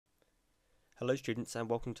Hello students and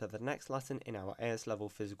welcome to the next lesson in our AS level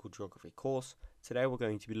physical geography course. Today we're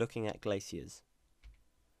going to be looking at glaciers.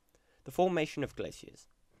 The formation of glaciers.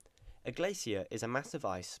 A glacier is a mass of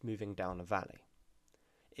ice moving down a valley.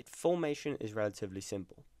 Its formation is relatively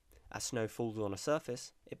simple. As snow falls on a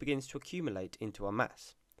surface, it begins to accumulate into a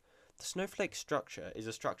mass. The snowflake structure is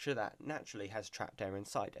a structure that naturally has trapped air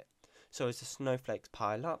inside it. So as the snowflakes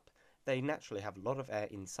pile up, they naturally have a lot of air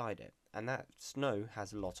inside it, and that snow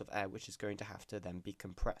has a lot of air which is going to have to then be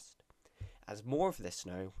compressed. As more of this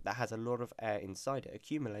snow that has a lot of air inside it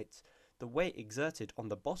accumulates, the weight exerted on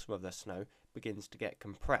the bottom of the snow begins to get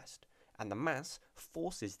compressed, and the mass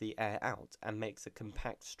forces the air out and makes a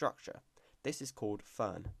compact structure. This is called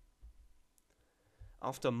firn.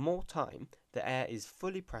 After more time, the air is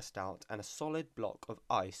fully pressed out and a solid block of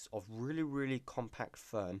ice of really compact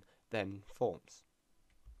firn then forms.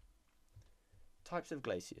 Types of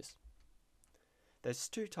glaciers. There's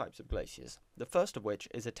two types of glaciers, the first of which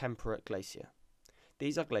is a temperate glacier.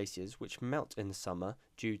 These are glaciers which melt in the summer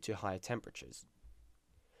due to higher temperatures.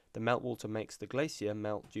 The meltwater makes the glacier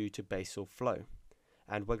melt due to basal flow,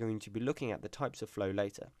 and we're going to be looking at the types of flow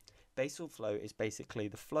later. Basal flow is basically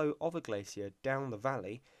the flow of a glacier down the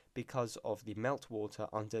valley because of the meltwater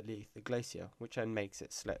underneath the glacier, which then makes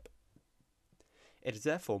it slip. It is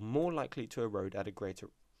therefore more likely to erode at a greater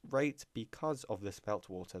rate because of this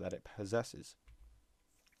meltwater that it possesses.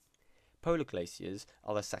 Polar glaciers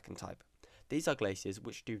are the second type. These are glaciers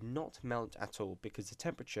which do not melt at all because the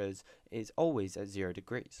temperature is always at 0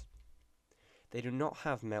 degrees. They do not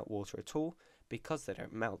have meltwater at all because they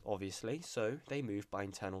don't melt, obviously, so they move by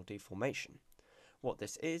internal deformation. What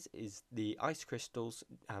this is the ice crystals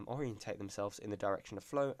orientate themselves in the direction of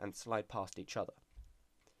flow and slide past each other.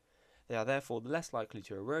 They are therefore less likely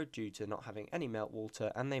to erode due to not having any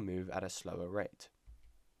meltwater, and they move at a slower rate.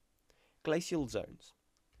 Glacial zones.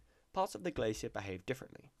 Parts of the glacier behave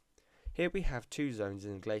differently. Here we have two zones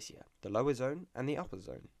in the glacier, the lower zone and the upper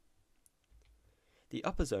zone. The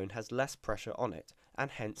upper zone has less pressure on it,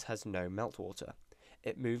 and hence has no meltwater.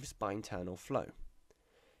 It moves by internal flow.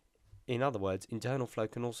 In other words, internal flow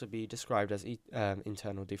can also be described as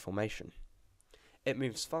internal deformation. It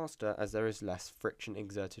moves faster as there is less friction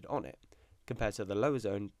exerted on it. Compared to the lower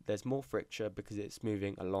zone, there's more friction because it's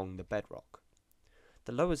moving along the bedrock.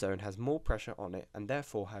 The lower zone has more pressure on it and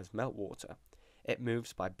therefore has meltwater. It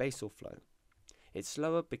moves by basal flow. It's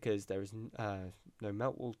slower because there is no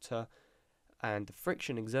meltwater, and the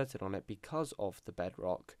friction exerted on it because of the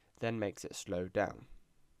bedrock then makes it slow down.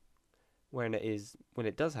 When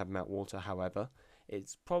it does have meltwater, however,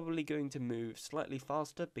 it's probably going to move slightly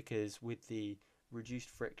faster because with the reduced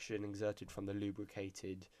friction exerted from the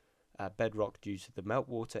lubricated bedrock due to the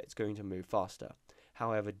meltwater, it's going to move faster.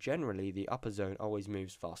 However, generally the upper zone always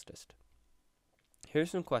moves fastest. Here are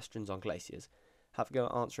some questions on glaciers. Have a go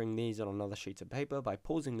at answering these on another sheet of paper by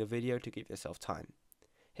pausing the video to give yourself time.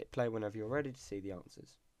 Hit play whenever you're ready to see the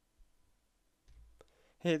answers.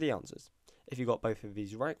 Here are the answers. If you got both of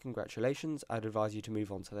these right, congratulations. I'd advise you to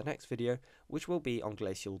move on to the next video, which will be on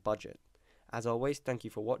glacial budget. As always, thank you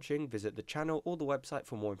for watching. Visit the channel or the website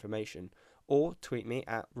for more information, or tweet me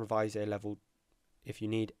at ReviseAlevel if you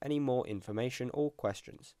need any more information or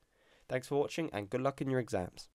questions. Thanks for watching and good luck in your exams.